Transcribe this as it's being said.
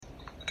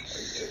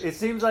it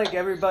seems like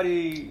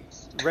everybody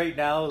right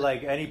now,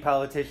 like any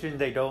politician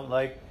they don't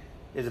like,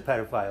 is a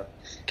pedophile.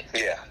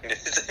 Yeah,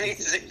 it's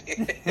amazing.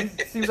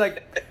 It seems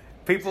like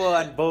people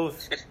on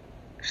both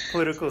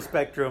political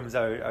spectrums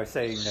are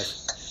saying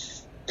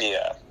this.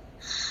 Yeah.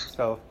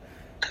 So,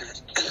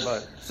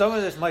 but some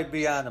of this might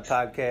be on the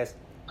podcast,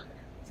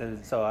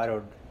 so I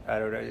don't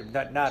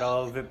know. Not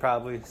all of it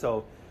probably.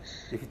 So,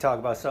 if you talk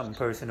about something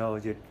personal,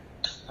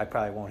 I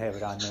probably won't have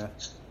it on there.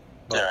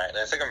 But, all right,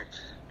 I think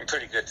I'm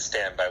pretty good to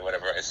stand by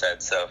whatever I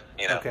said. So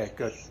Okay,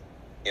 good.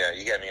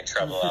 You get me in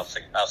trouble, I'll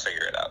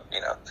figure it out.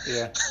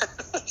 Yeah.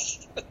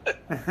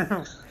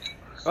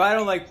 Well, I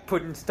don't like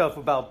putting stuff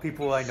about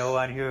people I know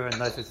on here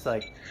unless it's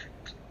like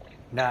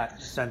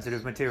not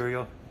sensitive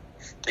material.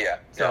 Yeah,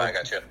 So. I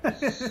got you.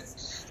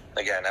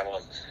 Again, I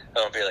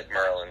won't be like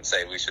Merle and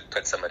say we should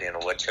put somebody in a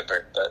wood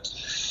chipper, but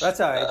That's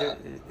all right.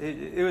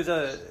 It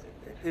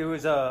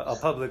was a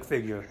public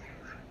figure,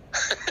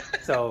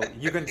 so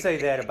you can say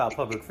that about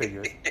public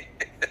figures.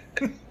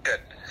 Good.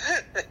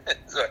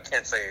 So I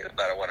can't say it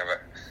about one of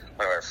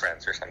our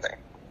friends or something.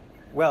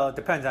 Well, it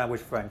depends on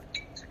which friend.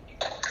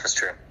 That's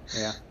true.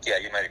 Yeah. Yeah,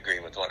 you might agree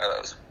with one of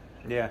those.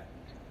 Yeah.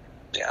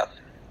 Yeah.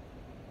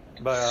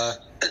 But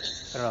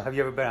I don't know. Have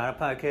you ever been on a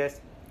podcast?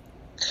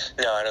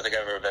 No, I don't think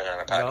I've ever been on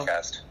a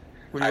podcast. No?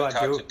 What do you want to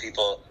do? I've talked to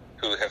people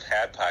who have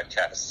had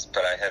podcasts,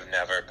 but I have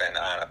never been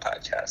on a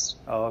podcast.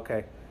 Oh,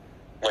 okay.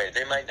 Wait,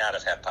 they might not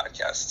have had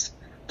podcasts.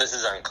 This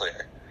is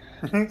unclear.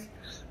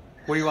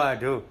 What do you want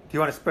to do? Do you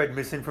want to spread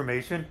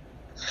misinformation?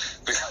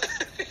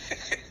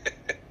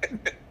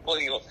 What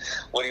do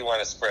you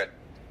want to spread?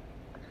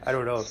 I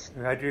don't know.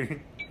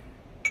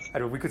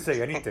 We could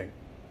say anything.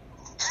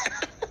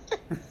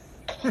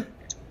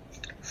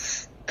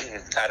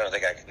 I don't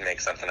think I could make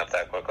something up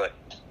that quickly.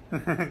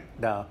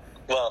 No.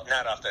 Well,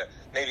 not off the.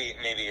 Maybe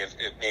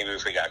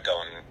if we got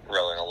going,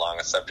 rolling along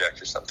a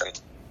subject or something.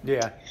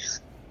 Yeah.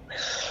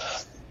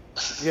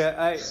 Yeah,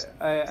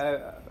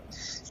 I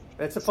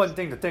it's a fun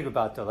thing to think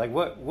about though. Like,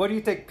 what do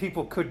you think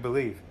people could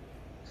believe?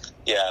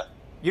 Yeah.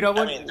 You know,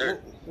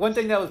 one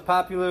thing that was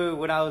popular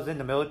when I was in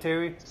the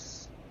military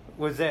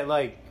was that,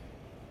 like,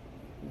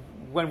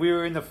 when we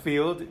were in the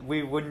field,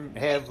 we wouldn't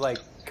have, like,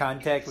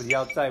 contact with the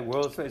outside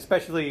world,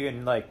 especially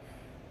in, like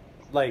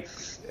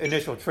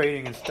initial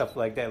training and stuff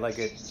like that, like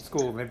at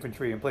School of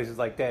Infantry and places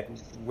like that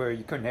where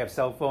you couldn't have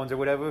cell phones or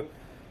whatever.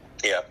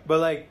 Yeah. But,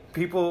 like,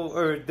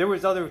 there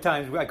was other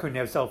times where I couldn't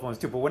have cell phones,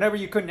 too, but whenever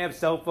you couldn't have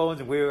cell phones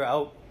and we were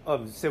out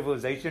of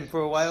civilization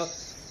for a while,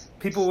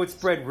 people would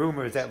spread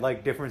rumors that,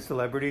 like, different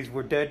celebrities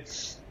were dead.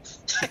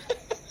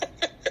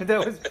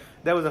 That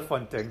was a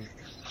fun thing.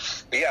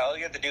 Yeah, all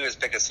you have to do is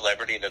pick a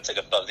celebrity that's, like,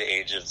 above the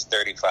age of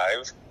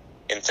 35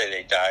 and say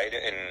they died,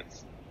 and,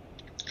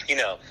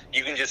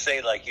 you can just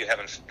say, like,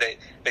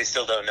 they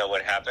still don't know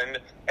what happened,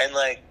 and,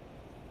 like,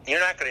 you're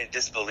not going to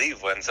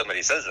disbelieve when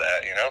somebody says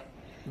that,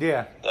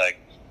 Yeah. Like,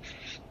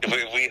 if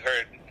we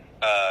heard,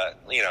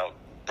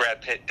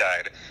 Brad Pitt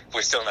died,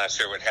 we're still not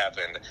sure what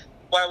happened.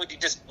 Why would you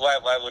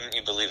why wouldn't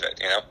you believe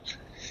it,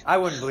 I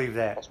wouldn't believe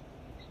that.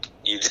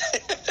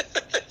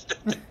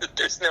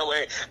 There's no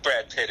way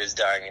Brad Pitt is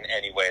dying in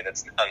any way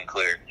that's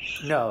unclear.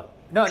 No,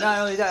 not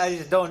only that, I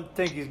just don't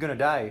think he's going to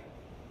die.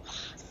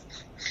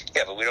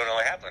 Yeah, but we don't know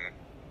what happened.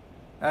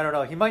 I don't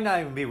know. He might not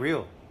even be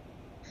real.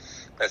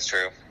 That's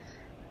true.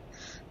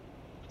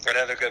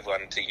 Another good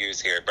one to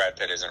use here, Brad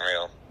Pitt isn't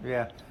real.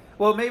 Yeah.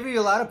 Well, maybe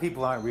a lot of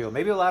people aren't real.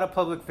 Maybe a lot of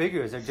public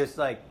figures are just,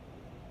 like,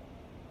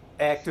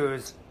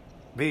 actors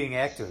being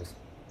actors.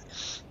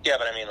 Yeah,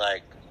 but I mean,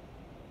 like,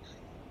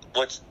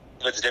 what's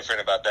different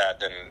about that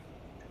than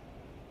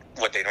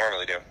what they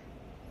normally do?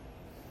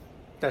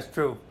 That's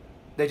true.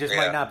 They just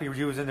might not be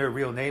using their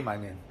real name, I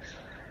mean.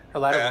 A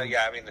lot of them,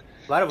 yeah, I mean,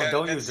 a lot of them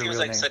don't use their real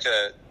name.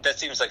 That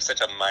seems like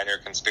such a minor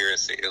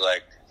conspiracy,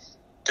 like,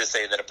 to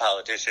say that a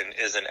politician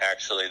isn't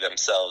actually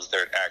themselves,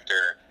 they're an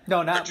actor.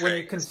 No, not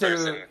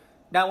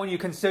when you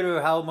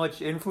consider how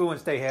much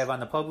influence they have on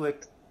the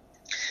public.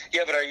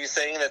 Yeah, but are you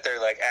saying that they're,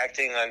 like,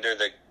 acting under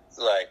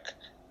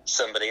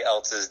somebody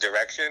else's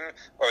direction,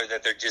 or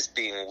that they're just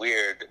being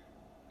weird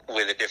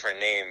with a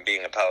different name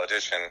being a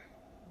politician?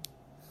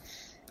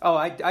 Oh,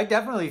 I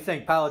definitely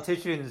think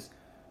politicians,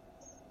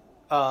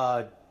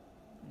 they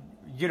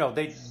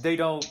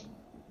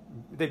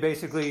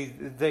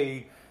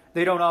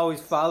don't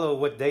always follow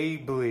what they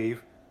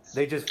believe.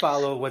 They just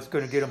follow what's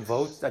going to get them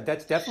votes.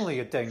 That's definitely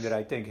a thing that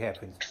I think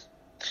happens.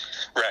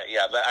 Right,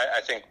 yeah, but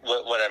I think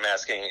what I'm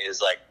asking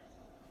is, like,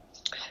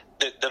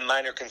 the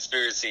minor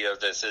conspiracy of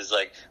this is,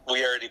 like,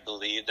 we already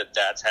believe that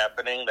that's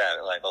happening,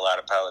 that, like, a lot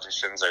of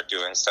politicians are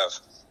doing stuff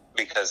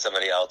because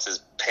somebody else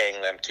is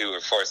paying them to or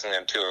forcing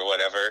them to or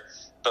whatever,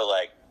 but,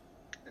 like,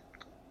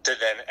 to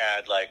then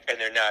add, like, and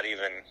they're not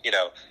even,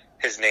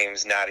 his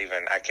name's not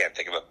even, I can't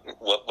think of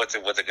what's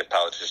a good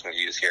politician to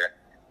use here.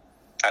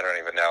 I don't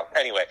even know.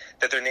 Anyway,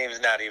 that their name's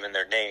not even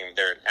their name,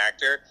 they're an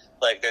actor,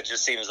 like, that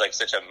just seems like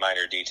such a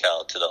minor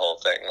detail to the whole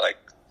thing, like.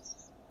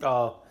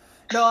 Oh.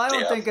 No, I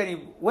don't think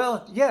any...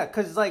 Well, yeah,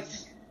 because, like,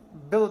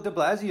 Bill de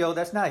Blasio,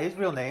 that's not his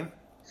real name.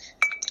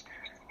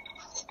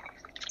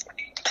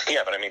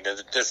 Yeah, but I mean,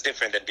 that's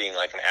different than being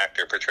like an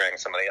actor portraying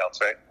somebody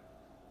else, right?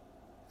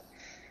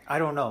 I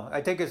don't know.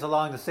 I think it's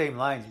along the same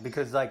lines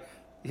because, like,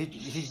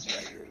 he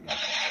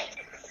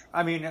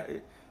I mean,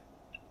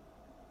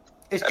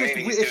 it's just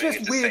Maybe he's it's doing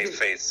just it to weird. save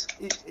face.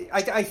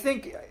 I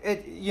think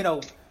it,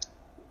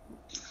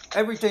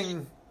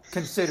 everything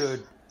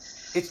considered,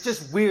 it's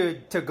just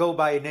weird to go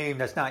by a name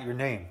that's not your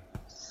name.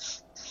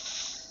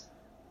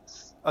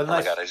 Unless, oh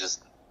my god! I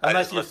just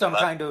you're some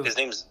kind of his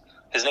name's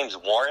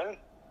Warren.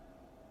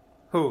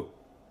 Who?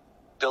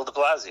 Bill De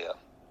Blasio.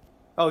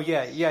 Oh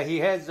yeah, he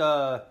has.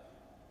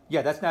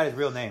 Yeah, that's not his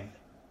real name.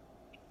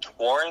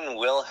 Warren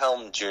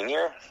Wilhelm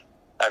Jr.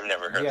 I've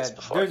never heard this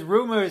before. There's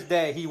rumors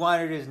that he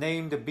wanted his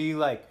name to be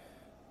like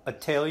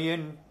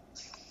Italian,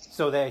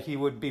 so that he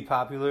would be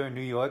popular in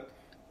New York.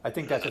 I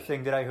think that's a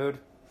thing that I heard.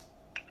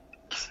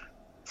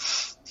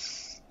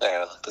 I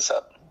gotta look this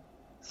up.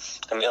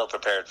 I'm ill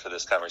prepared for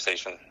this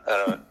conversation.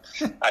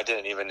 I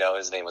didn't even know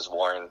his name was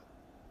Warren.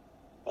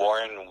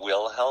 Warren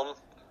Wilhelm?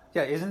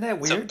 Yeah, isn't that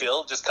weird? So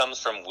Bill just comes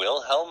from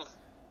Wilhelm?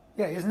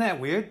 Yeah, isn't that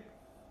weird?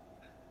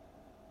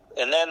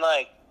 And then,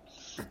 like,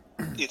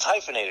 it's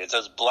hyphenated, so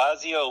it's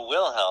Blasio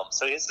Wilhelm,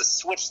 so he has to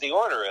switch the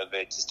order of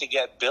it just to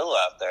get Bill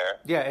out there.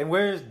 Yeah, and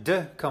where does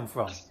D come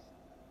from?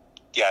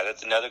 Yeah,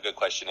 that's another good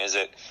question. Is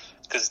it,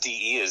 because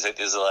DE, is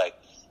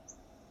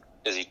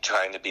he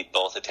trying to be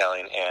both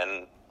Italian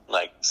and,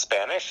 like,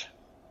 Spanish?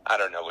 I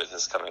don't know where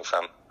this is coming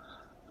from.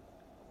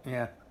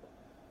 Yeah.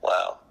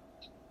 Wow.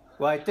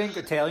 Well, I think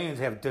Italians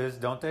have D's,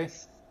 don't they?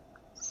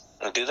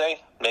 Do they?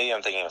 Maybe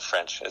I'm thinking of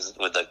French,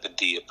 with, like, the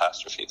D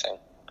apostrophe thing.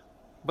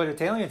 But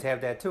Italians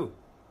have that, too.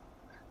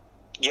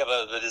 Yeah,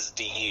 but this is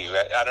DE,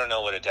 right? I don't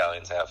know what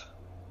Italians have.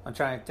 I'm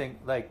trying to think,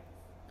 like,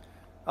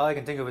 all I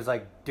can think of is,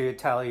 like, Di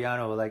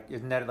Italiano, like,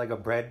 isn't that like a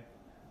bread?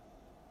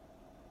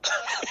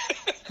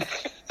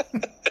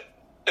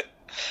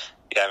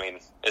 Yeah, I mean,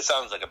 it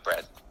sounds like a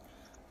bread.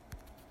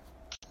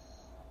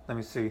 Let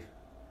me see.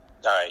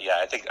 All right,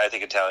 yeah, I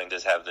think Italian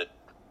does have the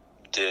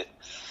Di.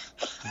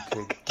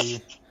 Okay,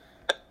 Di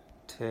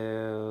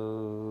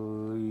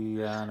Italiano.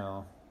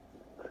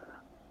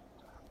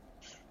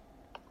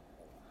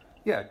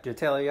 Yeah, Di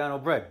Italiano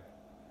bread.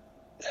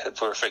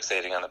 We're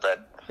fixating on the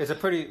bread. It's a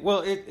pretty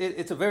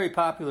it's a very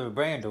popular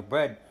brand of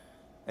bread,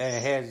 and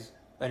it has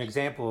an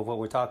example of what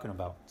we're talking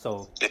about.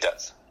 So it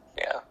does,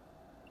 yeah.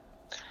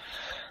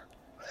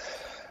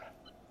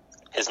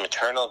 His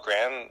maternal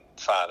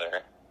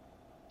grandfather,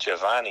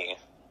 Giovanni,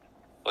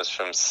 was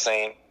from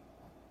Saint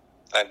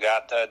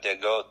Agata de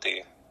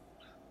Goti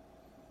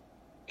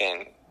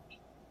in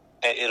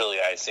Italy,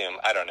 I assume.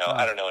 I don't know.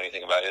 I don't know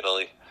anything about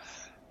Italy.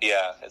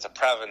 Yeah, it's a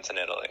province in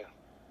Italy.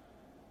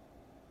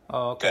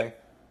 Oh, okay.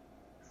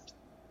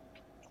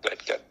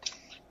 Good.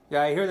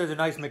 Yeah, I hear there's a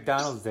nice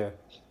McDonald's there.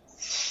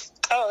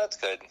 Oh, that's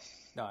good.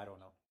 No, I don't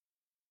know.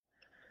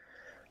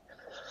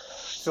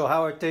 So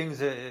how are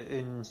things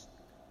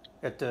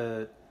at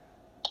the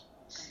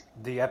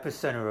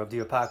epicenter of the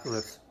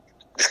apocalypse?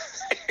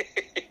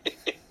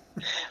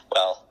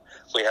 Well,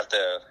 we have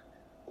to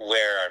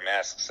wear our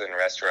masks in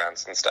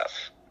restaurants and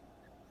stuff.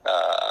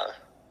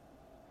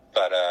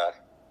 But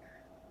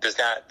there's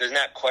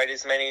not quite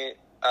as many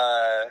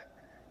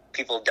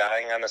people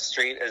dying on the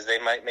street as they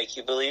might make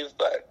you believe,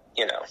 but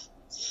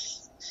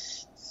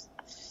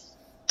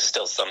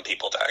still some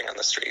people dying on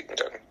the street,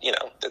 and you're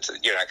not going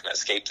to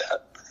escape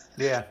that.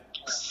 Yeah.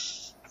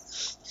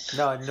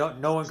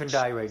 No one can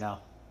die right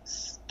now.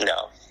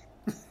 No.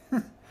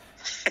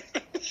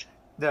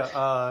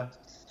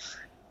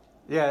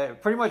 Yeah,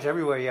 pretty much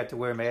everywhere you have to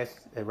wear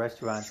masks at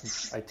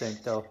restaurants, I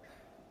think, though.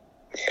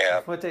 Yeah.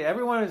 But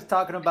everyone is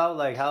talking about,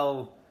 like,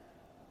 how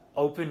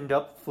opened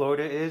up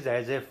Florida is,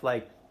 as if,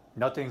 like,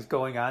 nothing's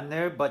going on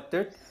there. But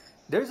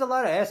there's a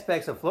lot of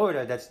aspects of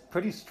Florida that's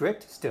pretty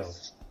strict still.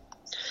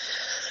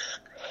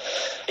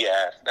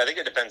 Yeah, I think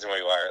it depends on where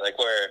you are. Like,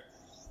 where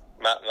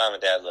mom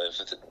and dad live,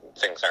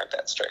 things aren't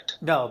that strict.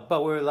 No,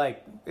 but we're,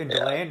 like, in the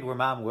land where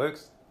mom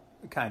works,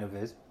 it kind of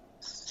is.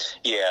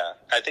 Yeah,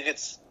 I think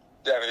there's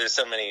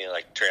so many,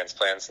 like,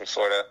 transplants in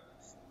Florida.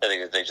 I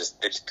think they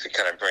just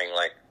kind of bring,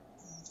 like,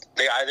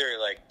 they either,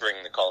 like,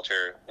 bring the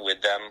culture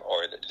with them,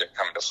 or they're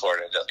coming to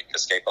Florida to, like,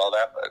 escape all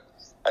that. But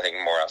I think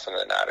more often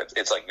than not,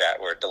 it's like that,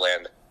 where the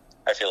land,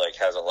 I feel like,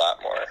 has a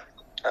lot more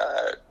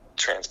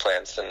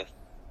transplants than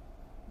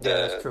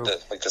that's true.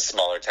 the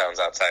smaller towns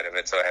outside of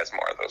it, so it has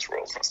more of those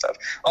rules and stuff.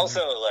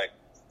 Also, like,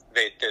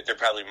 they're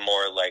probably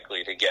more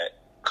likely to get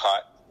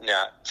caught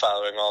not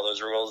following all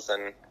those rules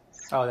than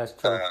that's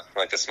true.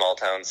 like the small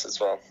towns as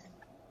well.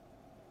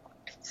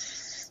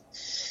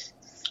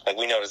 Like,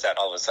 we noticed that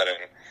all of a sudden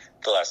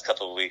the last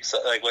couple of weeks,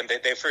 like when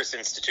they first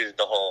instituted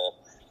the whole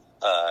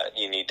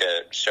you need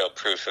to show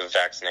proof of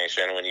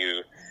vaccination when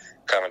you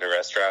come into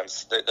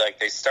restaurants.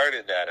 They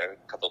started that a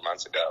couple of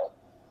months ago,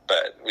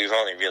 but we've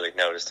only really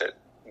noticed it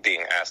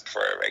being asked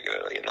for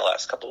regularly in the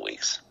last couple of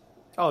weeks.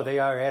 Oh, they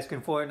are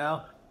asking for it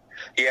now?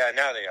 Yeah,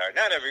 now they are.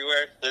 Not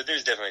everywhere.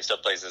 There's definitely still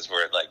places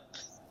where, like,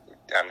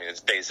 I mean, it's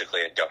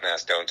basically a don't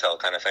ask, don't tell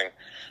kind of thing.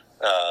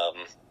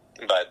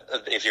 But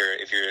if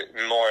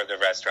you're more of the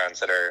restaurants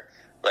that are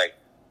like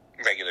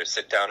regular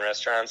sit down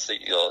restaurants,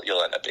 that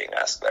you'll end up being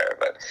asked there.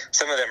 But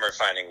some of them are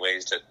finding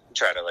ways to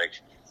try to like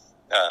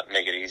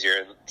make it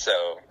easier.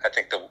 So I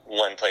think the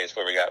one place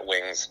where we got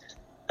wings,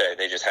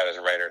 they just had us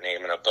write our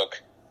name in a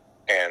book,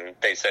 and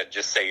they said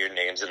just say your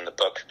names in the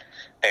book,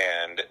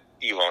 and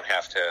you won't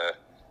have to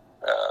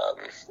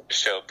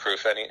show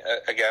proof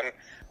again.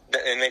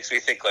 It makes me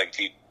think like,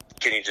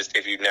 can you just,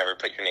 if you never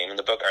put your name in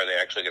the book, are they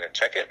actually going to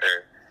check it,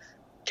 or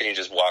can you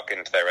just walk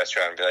into that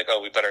restaurant and be like,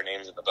 oh, we put our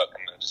names in the book,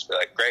 and they'll just be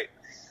like, great.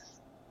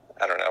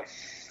 I don't know.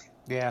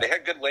 Yeah. They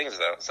had good wings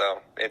though,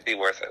 so it'd be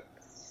worth it.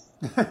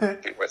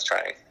 It'd be worth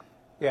trying.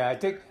 Yeah, I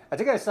think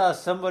I saw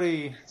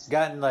somebody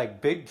got in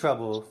like big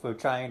trouble for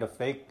trying to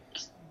fake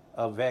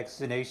a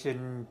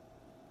vaccination,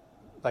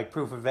 like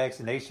proof of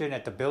vaccination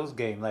at the Bills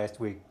game last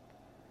week.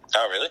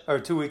 Oh, really? Or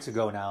 2 weeks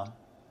ago now,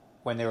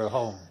 when they were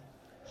home.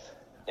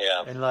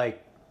 Yeah. And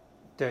like,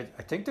 I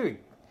think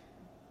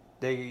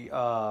they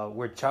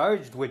were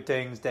charged with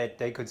things that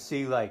they could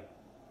see like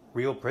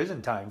real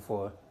prison time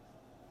for.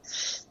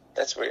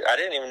 That's weird. I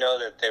didn't even know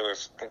that they were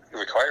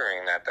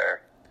requiring that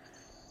there.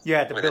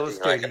 Yeah, at the With Bills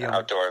it being Stadium. like an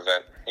outdoor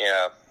event.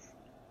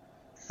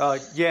 Yeah.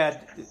 Yeah,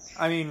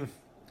 I mean,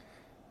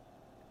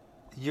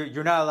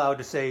 you're not allowed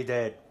to say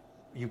that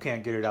you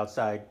can't get it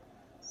outside.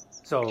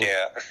 So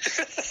yeah.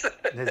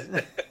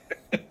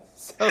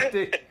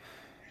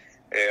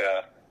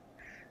 Yeah.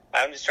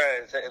 I'm just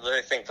trying to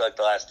really think like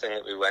the last thing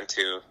that we went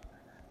to,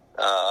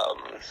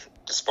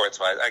 sports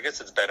wise. I guess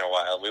it's been a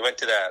while. We went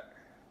to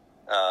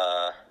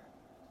that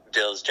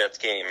Bills Jets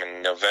game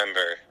in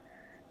November,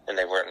 and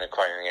they weren't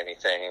requiring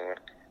anything.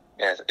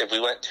 And if we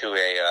went to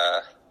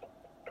a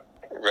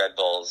Red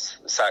Bulls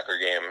soccer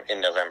game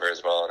in November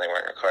as well, and they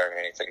weren't requiring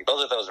anything.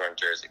 Both of those were in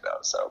Jersey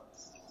though, so.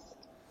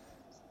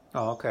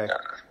 Oh, okay.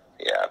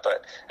 Yeah,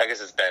 but I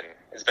guess it's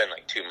been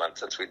like 2 months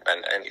since we've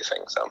been to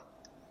anything, so.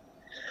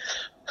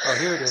 Oh,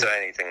 here it is. So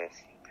anything.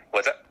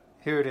 What's that?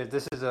 Here it is.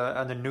 This is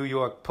on the New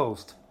York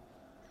Post.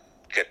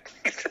 Good.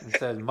 It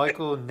says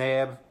Michael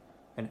Knabb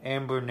and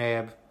Amber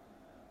Knabb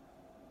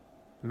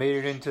made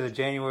it into the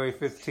January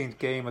 15th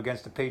game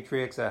against the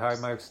Patriots at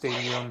Highmark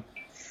Stadium,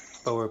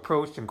 but were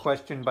approached and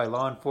questioned by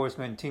law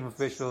enforcement and team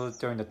officials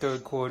during the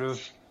third quarter.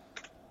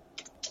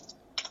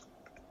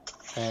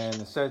 And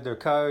it said their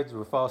cards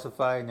were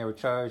falsified and they were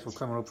charged with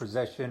criminal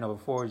possession of a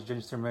forged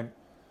instrument.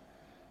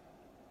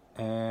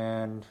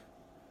 And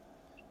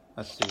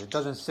let's see, it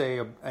doesn't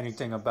say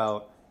anything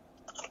about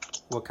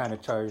what kind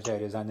of charge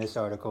that is on this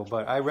article,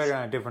 but I read it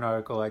on a different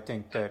article. I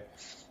think that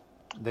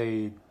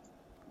they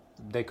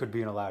could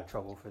be in a lot of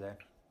trouble for that.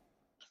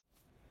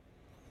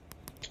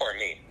 Or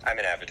me. I'm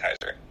an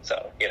advertiser,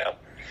 so, you know.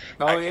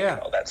 Oh, I can yeah.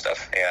 do all that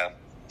stuff, yeah.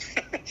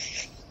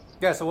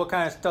 Yeah, so what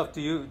kind of stuff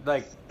do you,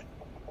 like,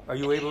 are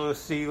you able to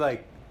see,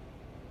 like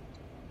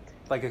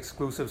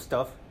exclusive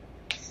stuff?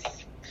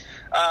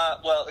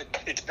 Well,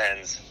 it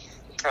depends.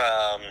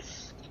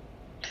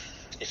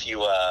 If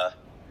you,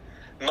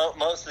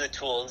 most of the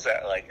tools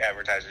that, like,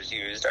 advertisers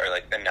used are,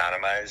 like,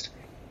 anonymized,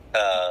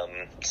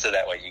 so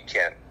that way you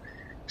can't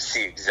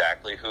see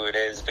exactly who it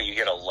is, but you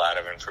get a lot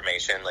of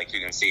information. Like, you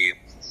can see,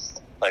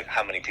 like,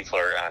 how many people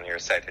are on your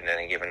site at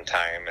any given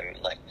time, and,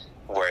 like,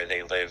 where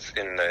they live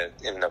in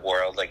the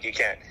world. Like, you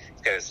can't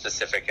get as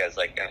specific as,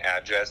 like, an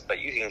address, but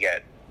you can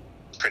get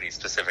pretty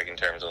specific in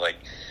terms of, like,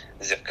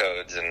 zip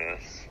codes and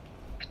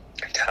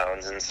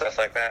towns and stuff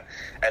like that.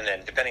 And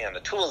then depending on the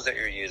tools that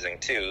you're using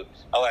too,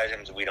 a lot of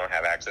times we don't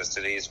have access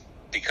to these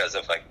because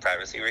of like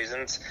privacy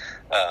reasons,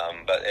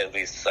 but at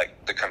least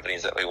like the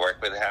companies that we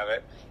work with have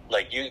it.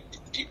 Like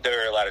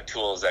there are a lot of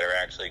tools that are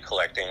actually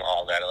collecting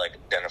all that like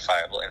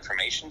identifiable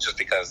information, just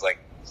because like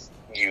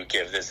you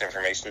give this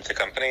information to the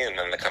company and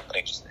then the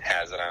company just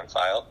has it on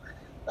file.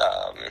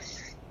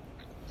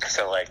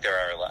 So like there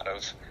are a lot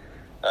of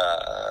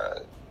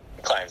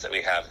clients that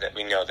we have that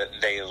we know that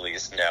they at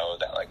least know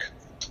that like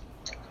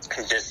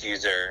this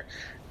user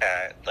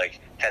like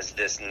has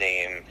this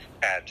name,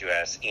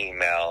 address,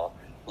 email,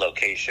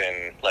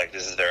 location, like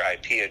this is their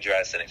IP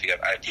address, and if you have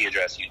IP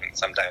address you can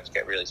sometimes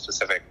get really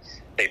specific.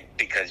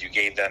 Because you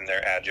gave them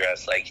their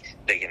address, like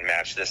they can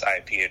match this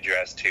IP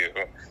address to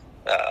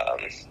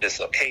this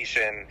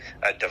location,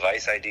 a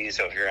device ID.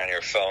 So if you're on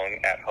your phone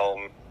at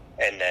home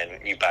and then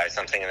you buy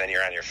something and then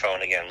you're on your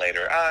phone again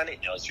later on, it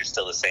knows you're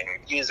still the same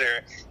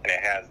user and it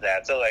has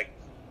that. So like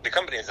the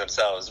companies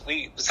themselves,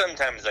 we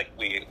sometimes like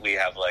we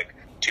have like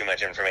too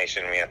much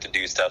information. We have to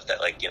do stuff that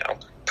like, you know,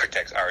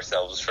 protects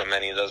ourselves from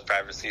any of those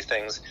privacy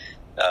things.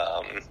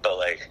 But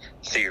like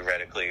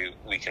theoretically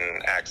we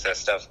can access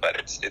stuff, but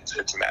it's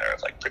a matter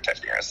of like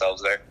protecting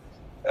ourselves there.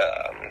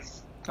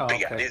 But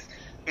yeah,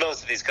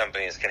 most of these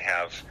companies can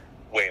have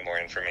way more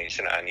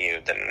information on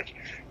you than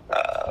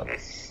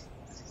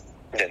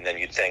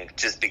you'd think,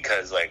 just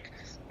because like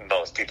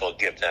most people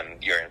give them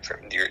your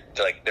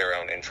like their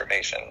own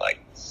information. Like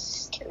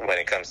when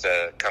it comes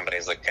to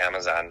companies like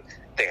Amazon,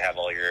 they have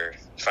all your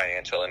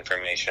financial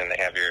information.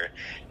 They have your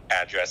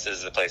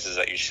addresses, the places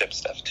that you ship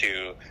stuff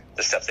to,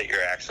 the stuff that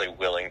you're actually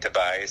willing to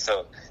buy.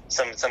 So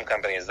some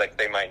companies, like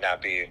they might not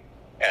be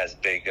as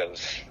big of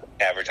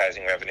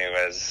advertising revenue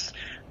as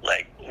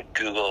like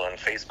Google and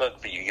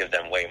Facebook, but you give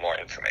them way more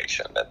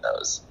information than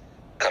those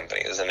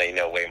companies, and they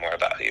know way more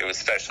about you,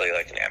 especially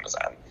like in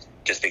Amazon,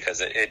 just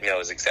because it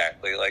knows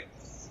exactly like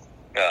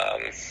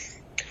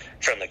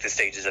from like the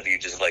stages of you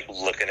just like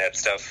looking at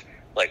stuff,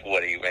 like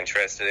what are you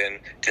interested in,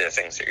 to the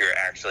things that you're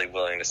actually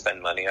willing to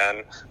spend money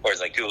on.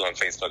 Whereas like Google and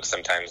Facebook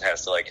sometimes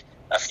has to like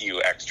a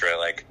few extra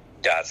like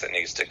dots that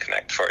needs to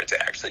connect for it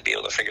to actually be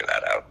able to figure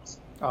that out.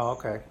 Oh,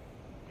 okay.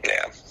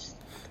 Yeah.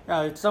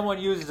 Now, if someone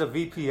uses a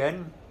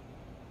VPN,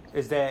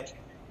 is that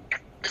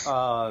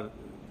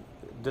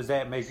does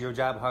that make your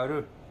job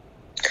harder?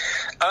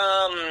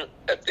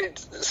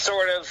 It's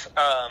sort of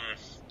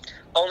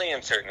only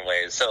in certain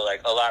ways. So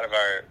like a lot of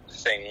our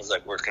things,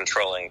 like we're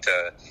controlling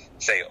to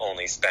say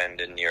only spend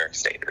in New York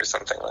State or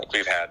something. Like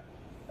we've had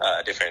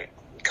different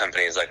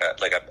companies like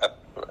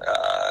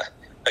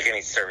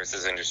any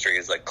services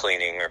industries like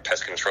cleaning or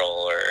pest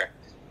control or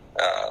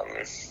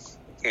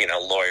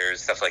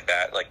lawyers, stuff like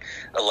that. Like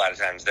a lot of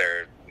times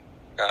they're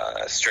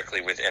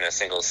strictly within a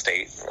single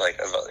state, like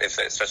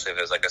especially if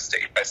there's like a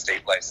state by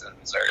state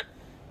license or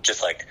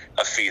just like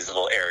a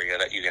feasible area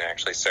that you can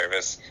actually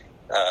service.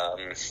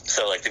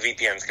 So like the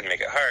VPNs can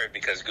make it hard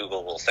because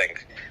Google will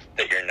think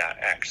that you're not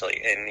actually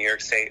in New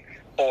York State,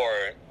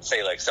 or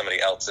say like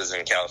somebody else is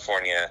in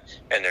California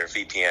and their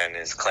VPN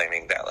is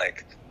claiming that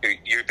like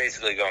you're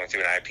basically going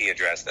through an IP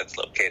address that's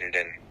located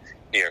in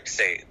New York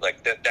State.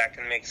 Like that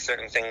can make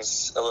certain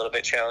things a little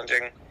bit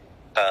challenging.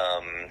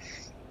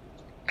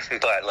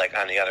 But like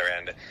on the other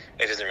end,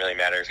 it doesn't really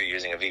matter if you're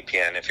using a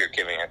VPN if you're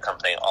giving a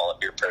company all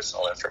of your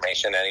personal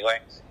information anyway.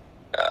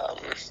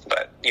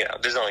 But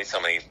there's only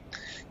so many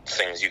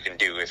things you can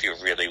do if you're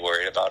really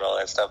worried about all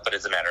that stuff. But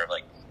it's a matter of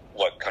like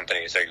what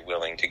companies are you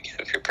willing to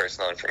give your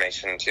personal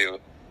information to,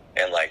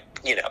 and like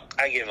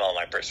I give all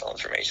my personal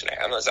information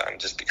to Amazon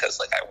just because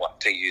like I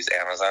want to use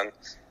Amazon.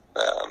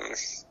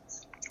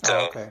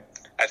 Okay.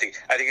 I think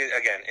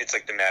again it's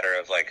like the matter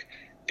of like.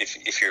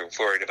 If you're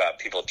worried about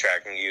people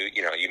tracking you,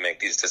 you make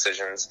these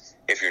decisions.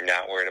 If you're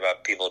not worried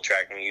about people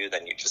tracking you,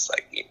 then you just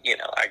like,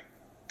 I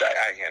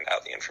hand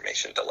out the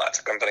information to lots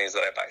of companies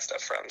that I buy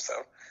stuff from. So,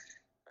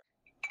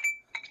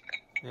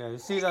 yeah, you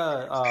see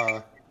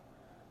the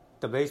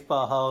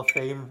Baseball Hall of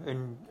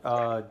Fame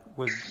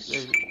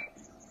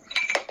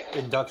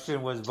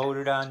induction was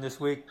voted on this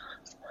week.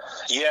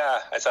 Yeah,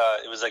 I saw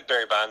it was like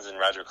Barry Bonds and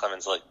Roger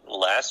Clemens like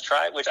last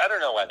try, which I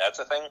don't know why that's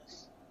a thing.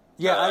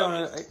 Yeah,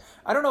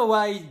 I don't know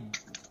why.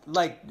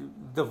 Like,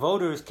 the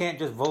voters can't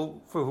just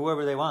vote for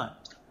whoever they want.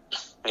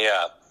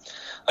 Yeah.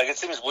 Like, it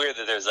seems weird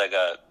that there's, like,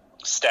 a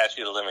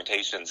statute of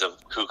limitations of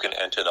who can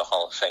enter the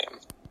Hall of Fame.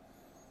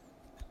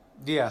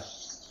 Yeah.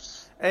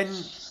 And,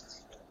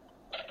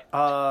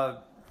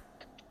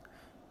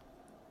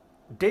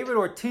 David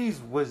Ortiz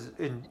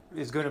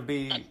is going to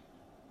be...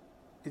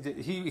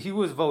 He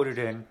was voted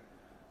in.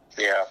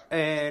 Yeah.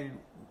 And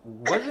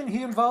wasn't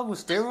he involved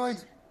with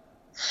steroids?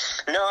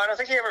 No, I don't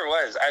think he ever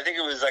was. I think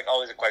it was like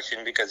always a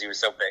question because he was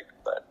so big.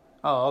 But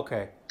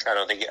okay. I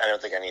don't think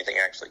anything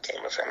actually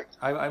came of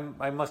him.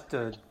 I must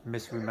have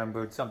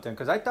misremembered something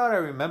because I thought I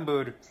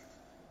remembered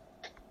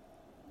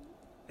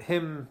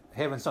him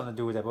having something to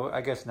do with that, but I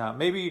guess not.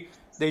 Maybe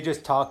they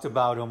just talked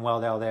about him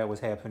while all that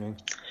was happening.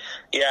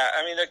 Yeah,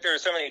 I mean, like there were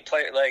so many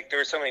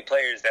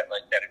players that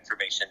like that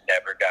information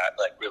never got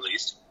like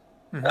released.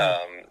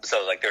 Mm-hmm.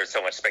 So like there was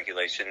so much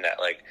speculation that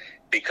like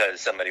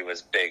because somebody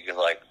was big,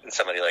 like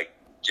somebody like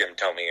Jim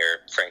Thome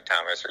or Frank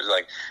Thomas, or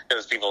like there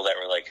was people that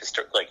were like just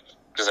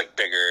like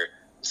bigger,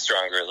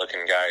 stronger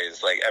looking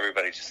guys. Like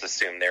everybody just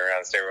assumed they were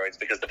on steroids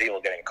because the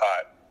people getting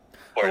caught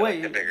were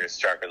like the bigger,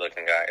 stronger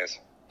looking guys.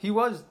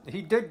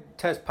 He did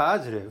test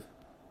positive.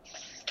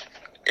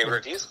 David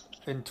Ortiz?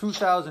 In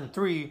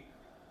 2003.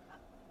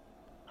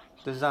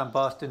 This is on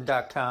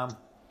Boston.com.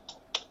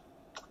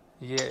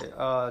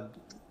 Yeah,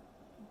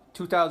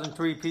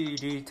 2003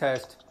 PED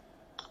test.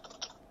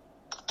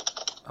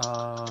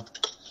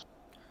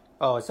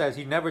 It says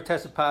he never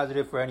tested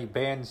positive for any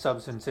banned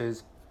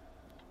substances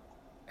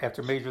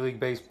after Major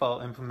League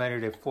Baseball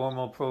implemented a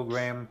formal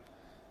program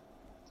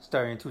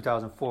starting in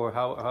 2004.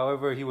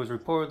 However, he was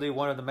reportedly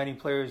one of the many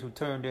players who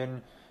turned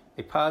in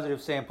a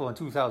positive sample in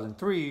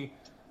 2003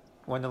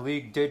 when the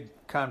league did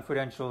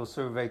confidential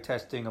survey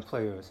testing of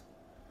players.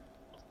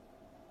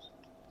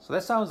 So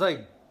that sounds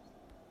like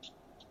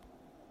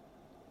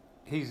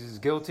he's as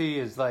guilty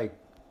as like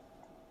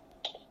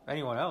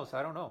anyone else.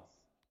 I don't know.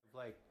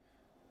 Like,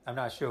 I'm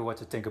not sure what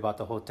to think about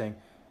the whole thing.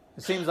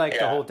 It seems like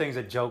the whole thing's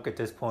a joke at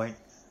this point.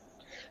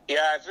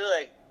 Yeah, I feel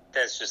like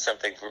that's just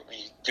something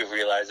you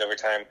realize over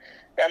time.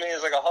 I mean,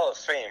 it's like a Hall of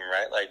Fame,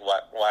 right? Like,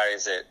 why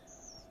is it?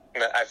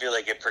 I feel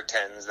like it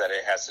pretends that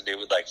it has to do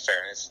with like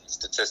fairness and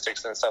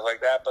statistics and stuff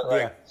like that. But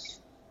like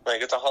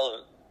it's a Hall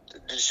of.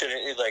 Shouldn't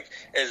it, like,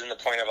 isn't the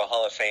point of a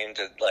Hall of Fame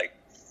to like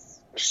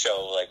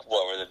show like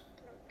what were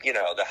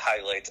the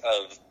highlights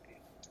of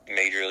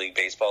Major League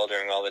Baseball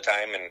during all the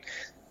time, and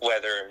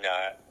whether or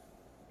not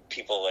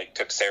people like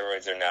took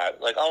steroids or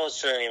not, like almost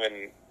shouldn't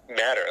even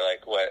matter.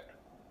 Like what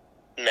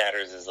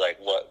matters is like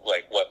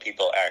what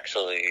people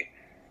actually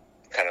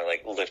kind of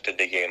like lifted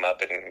the game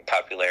up in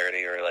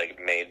popularity, or like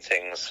made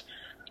things,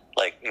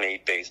 like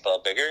made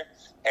baseball bigger.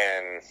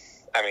 And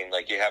I mean,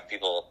 like, you have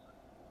people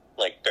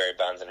like Barry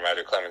Bonds and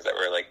Roger Clemens that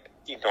were like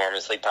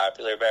enormously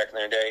popular back in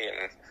their day,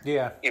 and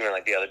even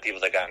like the other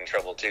people that got in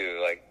trouble too,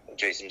 like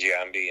Jason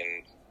Giambi,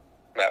 and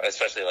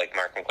especially like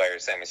Mark McGwire,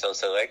 Sammy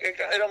Sosa. Like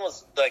it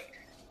almost like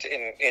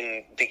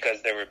in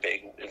because they were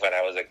big when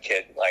I was a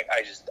kid. Like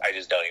I just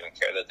don't even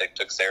care that they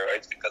took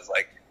steroids, because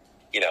like,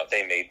 you know,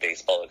 they made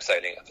baseball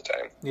exciting at the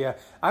time. Yeah,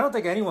 I don't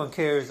think anyone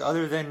cares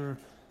other than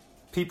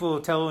people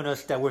telling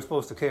us that we're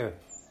supposed to care.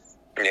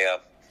 Yeah,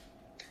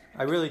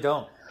 I really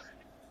don't.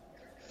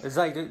 It's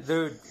like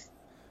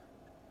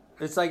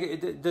it's like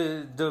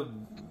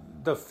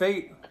the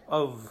fate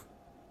of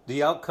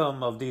the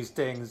outcome of these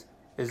things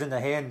is in the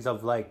hands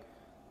of like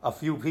a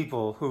few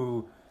people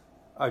who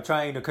are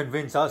trying to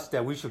convince us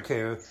that we should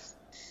care,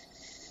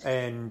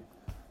 and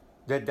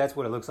that's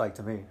what it looks like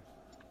to me.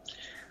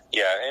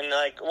 Yeah, and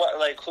like what,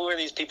 like who are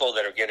these people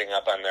that are getting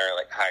up on their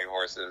like high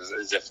horses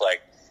as if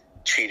like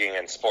cheating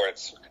in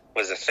sports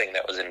was a thing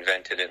that was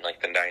invented in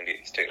like the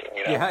 90s too,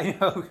 you know? Yeah, I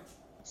know.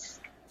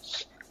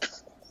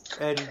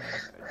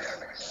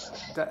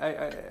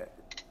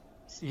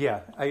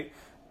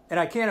 And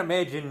I can't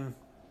imagine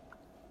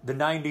the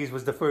 90s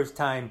was the first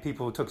time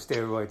people took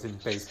steroids in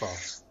baseball.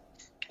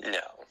 No.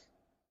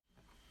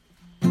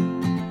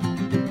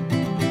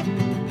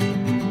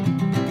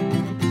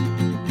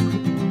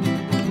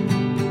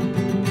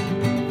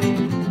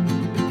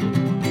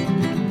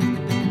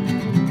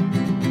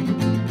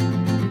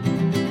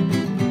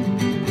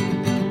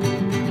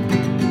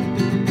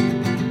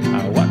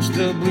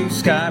 The blue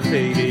sky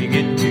fading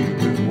into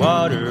blue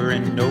water,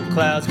 and no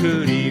clouds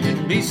could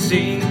even be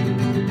seen.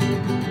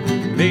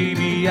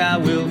 Maybe I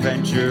will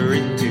venture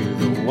into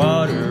the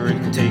water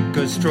and take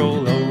a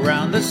stroll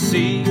around the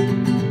sea.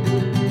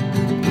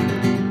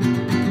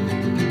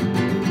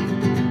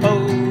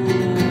 Oh,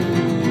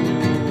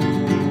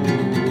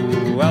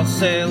 I'll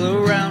sail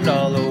around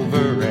all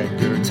over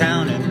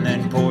Edgartown and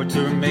then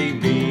Porter.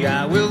 Maybe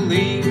I will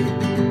leave.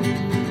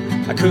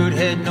 I could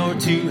head north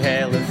to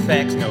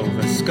Halifax,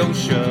 Nova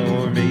Scotia,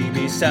 or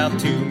maybe south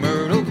to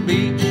Myrtle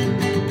Beach.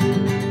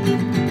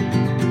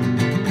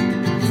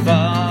 As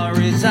far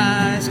as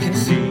eyes can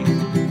see,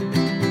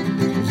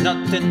 there's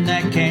nothing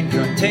that can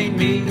contain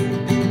me.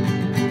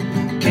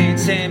 Can't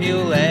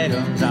Samuel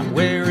Adams, I'm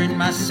wearing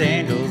my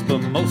sandals, but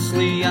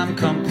mostly I'm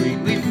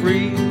completely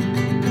free.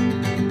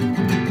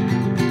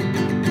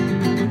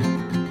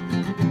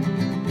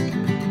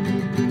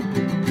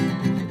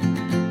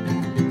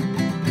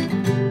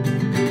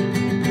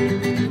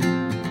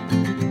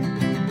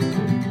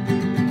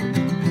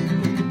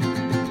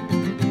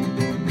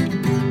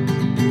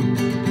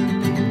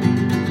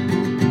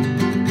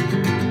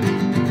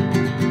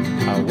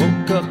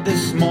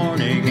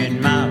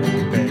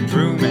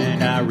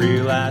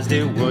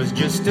 It was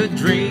just a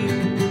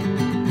dream.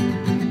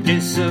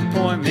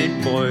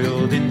 Disappointment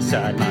boiled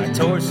inside my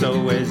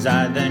torso as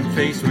I then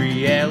faced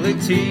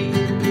reality.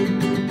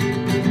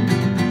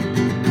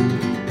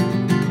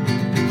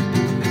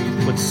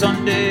 But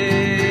Sunday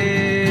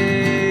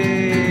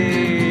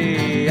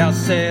I'll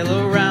sail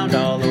around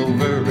all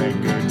over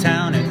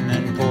Edgartown and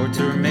then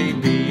Porter.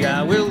 Maybe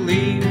I will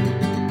leave.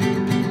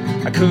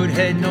 I could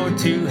head north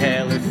to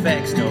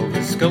Halifax,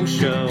 Nova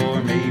Scotia,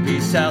 or maybe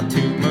south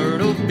to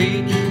Myrtle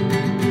Beach.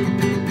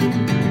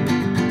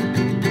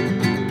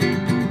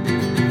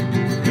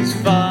 As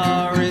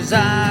far as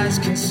eyes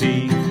can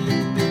see,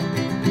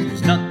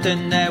 there's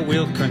nothing that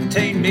will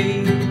contain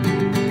me.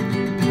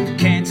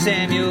 Can't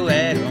Samuel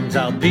Adams,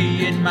 I'll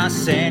be in my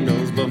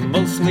sandals, but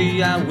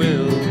mostly I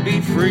will be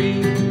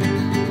free.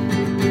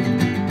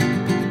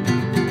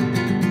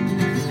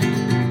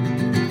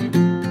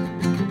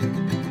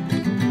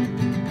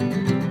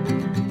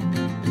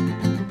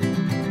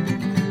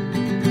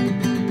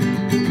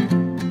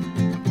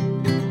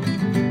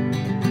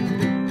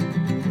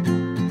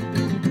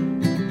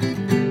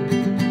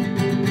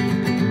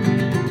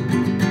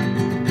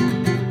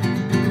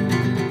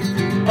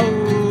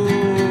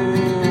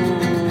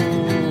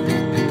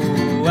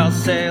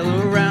 Sail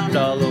around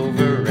all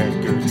over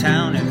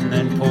Edgartown and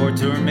then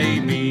Porter.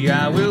 Maybe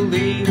I will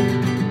leave.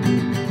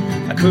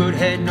 I could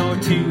head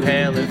north to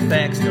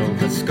Halifax,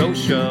 Nova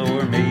Scotia,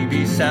 or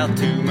maybe south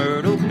to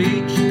Myrtle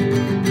Beach.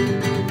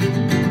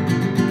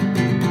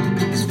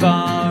 As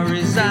far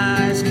as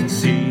eyes can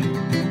see,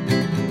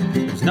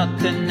 there's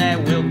nothing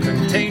that will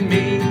contain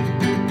me.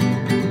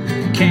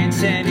 Can't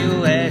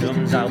Samuel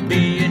Adams, I'll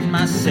be in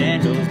my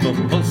sandals, but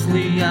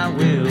mostly I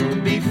will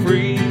be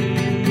free.